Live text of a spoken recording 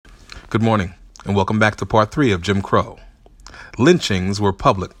Good morning, and welcome back to part 3 of Jim Crow. Lynchings were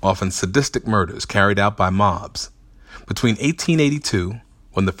public, often sadistic murders carried out by mobs. Between 1882,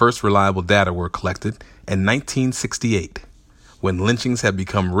 when the first reliable data were collected, and 1968, when lynchings had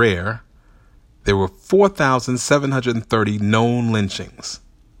become rare, there were 4,730 known lynchings.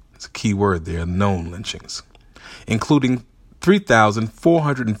 It's a key word there, known lynchings, including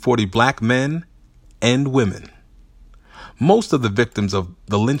 3,440 black men and women. Most of the victims of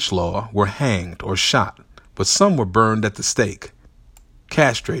the lynch law were hanged or shot, but some were burned at the stake,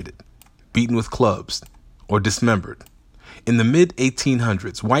 castrated, beaten with clubs, or dismembered. In the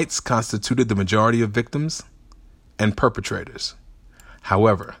mid-1800s, whites constituted the majority of victims and perpetrators.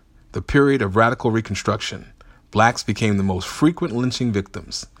 However, the period of radical Reconstruction, blacks became the most frequent lynching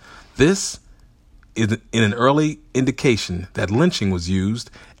victims. This is an early indication that lynching was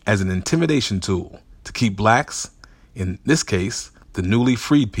used as an intimidation tool to keep blacks, in this case, the newly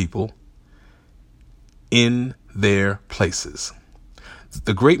freed people, in their places.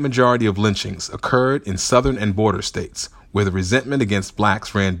 The great majority of lynchings occurred in southern and border states, where the resentment against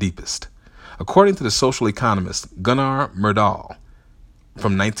blacks ran deepest. According to the social economist Gunnar Myrdal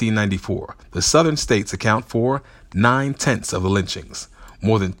from 1994, the southern states account for 9/10 of the lynchings.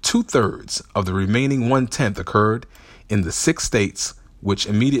 More than 2/3 of the remaining 1/10 occurred in the 6 states which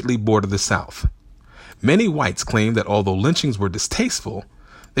immediately border the South. Many whites claim that although lynchings were distasteful,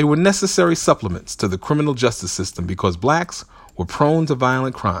 they were necessary supplements to the criminal justice system because blacks were prone to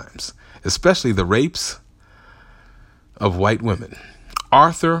violent crimes, especially the rapes of white women.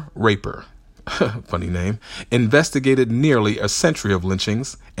 Arthur Raper, funny name, investigated nearly a century of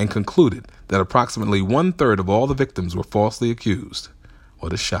lynchings and concluded that approximately 1/3 of all the victims were falsely accused.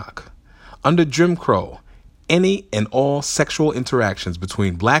 What a shock. Under Jim Crow, any and all sexual interactions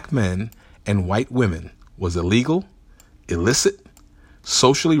between black men and white women was illegal, illicit,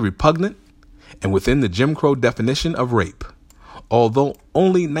 socially repugnant, and within the Jim Crow definition of rape. Although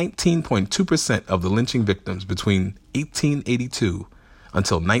only 19.2% of the lynching victims between 1882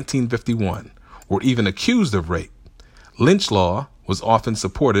 until 1951 were even accused of rape, lynch law was often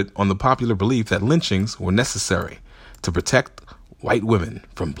supported on the popular belief that lynchings were necessary to protect white women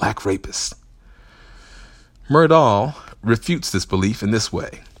from black rapists. Myrdal refutes this belief in this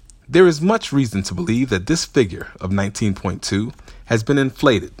way. There is much reason to believe that this figure of 19.2 has been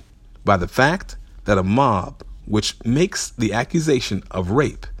inflated by the fact that a mob which makes the accusation of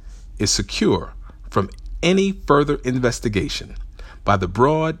rape is secure from any further investigation by the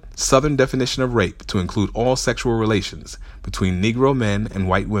broad Southern definition of rape to include all sexual relations between Negro men and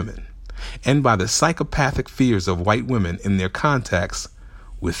white women, and by the psychopathic fears of white women in their contacts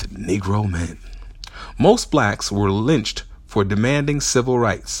with Negro men. Most blacks were lynched for demanding civil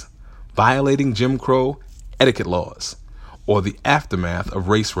rights, violating Jim Crow etiquette laws, or the aftermath of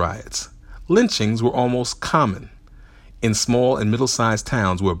race riots. Lynchings were almost common in small and middle-sized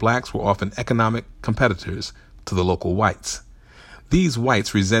towns where blacks were often economic competitors to the local whites. These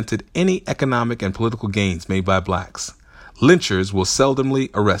whites resented any economic and political gains made by blacks. Lynchers were seldomly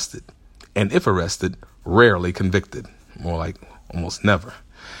arrested, and if arrested, rarely convicted, more like almost never.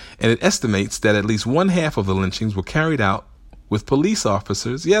 And it estimates that at least 1/2 of the lynchings were carried out with police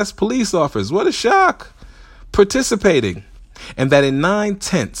officers, yes, police officers, what a shock, participating, and that in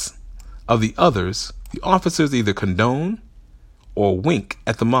 9/10 of the others, the officers either condone or wink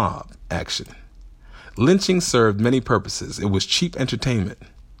at the mob action. Lynching served many purposes. It was cheap entertainment.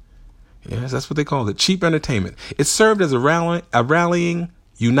 Yes, that's what they called it, cheap entertainment. It served as a rallying,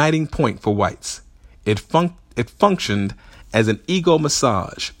 uniting point for whites. It functioned as an ego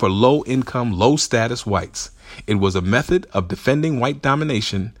massage for low-income, low-status whites. It was a method of defending white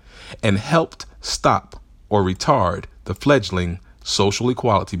domination and helped stop or retard the fledgling social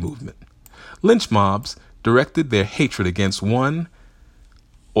equality movement. Lynch mobs directed their hatred against one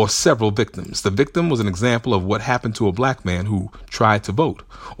or several victims. The victim was an example of what happened to a black man who tried to vote,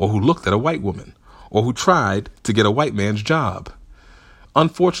 or who looked at a white woman, or who tried to get a white man's job.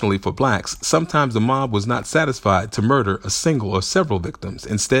 Unfortunately for blacks, sometimes the mob was not satisfied to murder a single or several victims.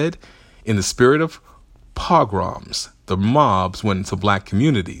 Instead, in the spirit of pogroms, the mobs went into black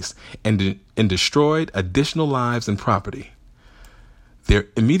communities and destroyed additional lives and property. Their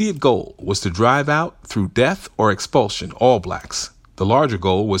immediate goal was to drive out through death or expulsion all blacks. The larger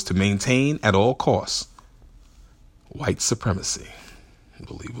goal was to maintain at all costs white supremacy.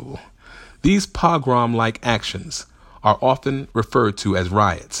 Unbelievable. These pogrom-like actions are often referred to as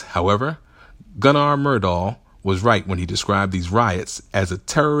riots. However, Gunnar Myrdal was right when he described these riots as a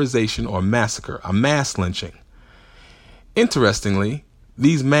terrorization or massacre, a mass lynching. Interestingly,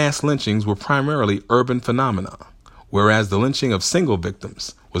 these mass lynchings were primarily urban phenomena, whereas the lynching of single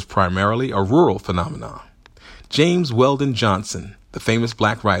victims was primarily a rural phenomenon. James Weldon Johnson, the famous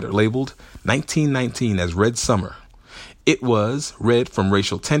black writer, labeled 1919 as Red Summer. It was red from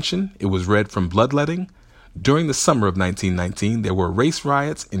racial tension. It was red from bloodletting. During the summer of 1919, there were race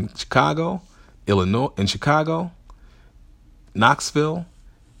riots in Chicago, Knoxville,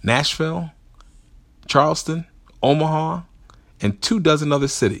 Nashville, Charleston, Omaha, and 24 other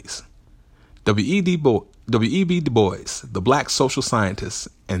cities. W.E.B. Du Bois, the black social scientist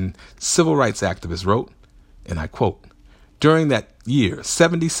and civil rights activist, wrote, and I quote, "During that year,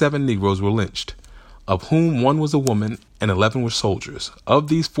 77 Negroes were lynched, of whom 1 was a woman and 11 were soldiers. Of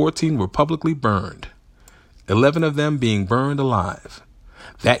these, 14 were publicly burned, 11 of them being burned alive.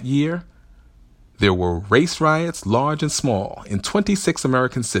 That year, there were race riots, large and small, in 26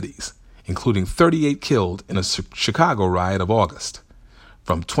 American cities, including 38 killed in a Chicago riot of August,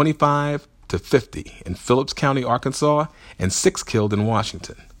 from 25 to 50 in Phillips County, Arkansas, and 6 killed in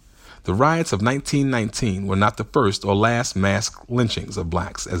Washington. The riots of 1919 were not the first or last mass lynchings of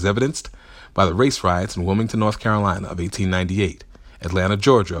blacks, as evidenced by the race riots in Wilmington, North Carolina of 1898, Atlanta,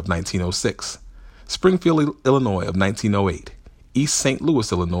 Georgia of 1906, Springfield, Illinois of 1908, East St.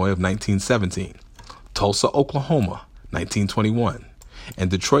 Louis, Illinois of 1917, Tulsa, Oklahoma, 1921, and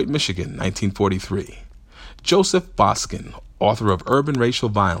Detroit, Michigan, 1943. Joseph Boskin, author of Urban Racial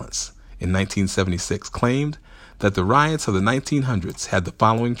Violence, in 1976, claimed that the riots of the 1900s had the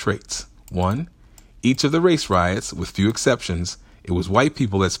following traits. 1. Each of the race riots, with few exceptions, it was white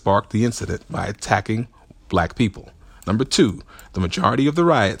people that sparked the incident by attacking black people. 2. The majority of the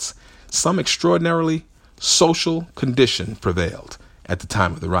riots, some extraordinarily social condition prevailed at the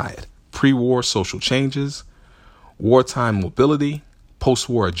time of the riot. Pre-war social changes, wartime mobility,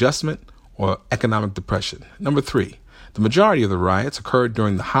 post-war adjustment, or economic depression. 3. The majority of the riots occurred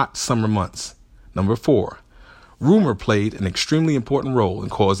during the hot summer months. 4. Rumor played an extremely important role in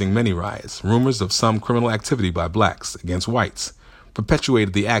causing many riots. Rumors of some criminal activity by blacks against whites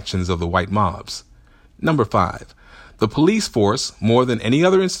perpetuated the actions of the white mobs. 5. The police force, more than any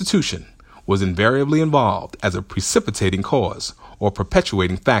other institution, was invariably involved as a precipitating cause or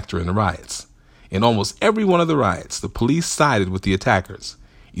perpetuating factor in the riots. In almost every one of the riots, the police sided with the attackers,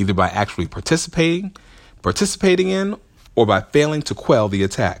 either by actually participating in or by failing to quell the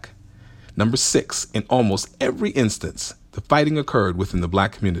attack. 6. In almost every instance, the fighting occurred within the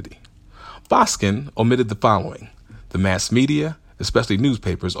black community. Boskin omitted the following. The mass media, especially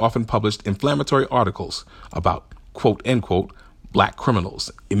newspapers, often published inflammatory articles about, quote, end quote, black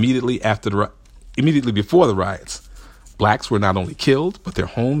criminals immediately before the riots. Blacks were not only killed, but their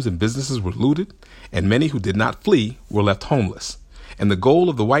homes and businesses were looted, and many who did not flee were left homeless. And the goal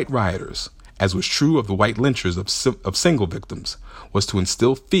of the white rioters, as was true of the white lynchers of single victims, was to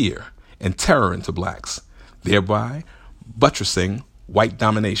instill fear and terror into blacks, thereby buttressing white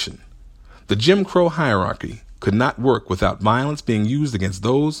domination. The Jim Crow hierarchy could not work without violence being used against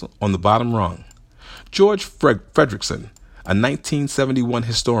those on the bottom rung. George Fredrickson, a 1971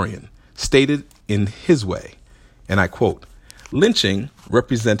 historian, stated in his way, and I quote, "Lynching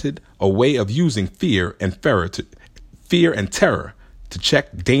represented a way of using fear and terror to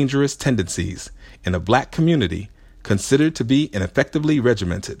check dangerous tendencies in a black community considered to be ineffectively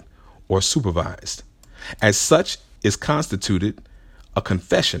regimented or supervised. As such, is constituted a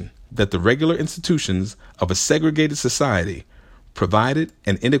confession that the regular institutions of a segregated society provided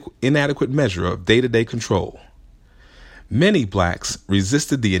an inadequate measure of day-to-day control. Many blacks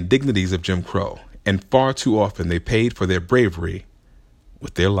resisted the indignities of Jim Crow, and far too often they paid for their bravery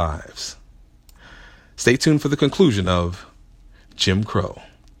with their lives." Stay tuned for the conclusion of Jim Crow.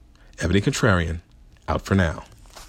 Ebony Contrarian, out for now.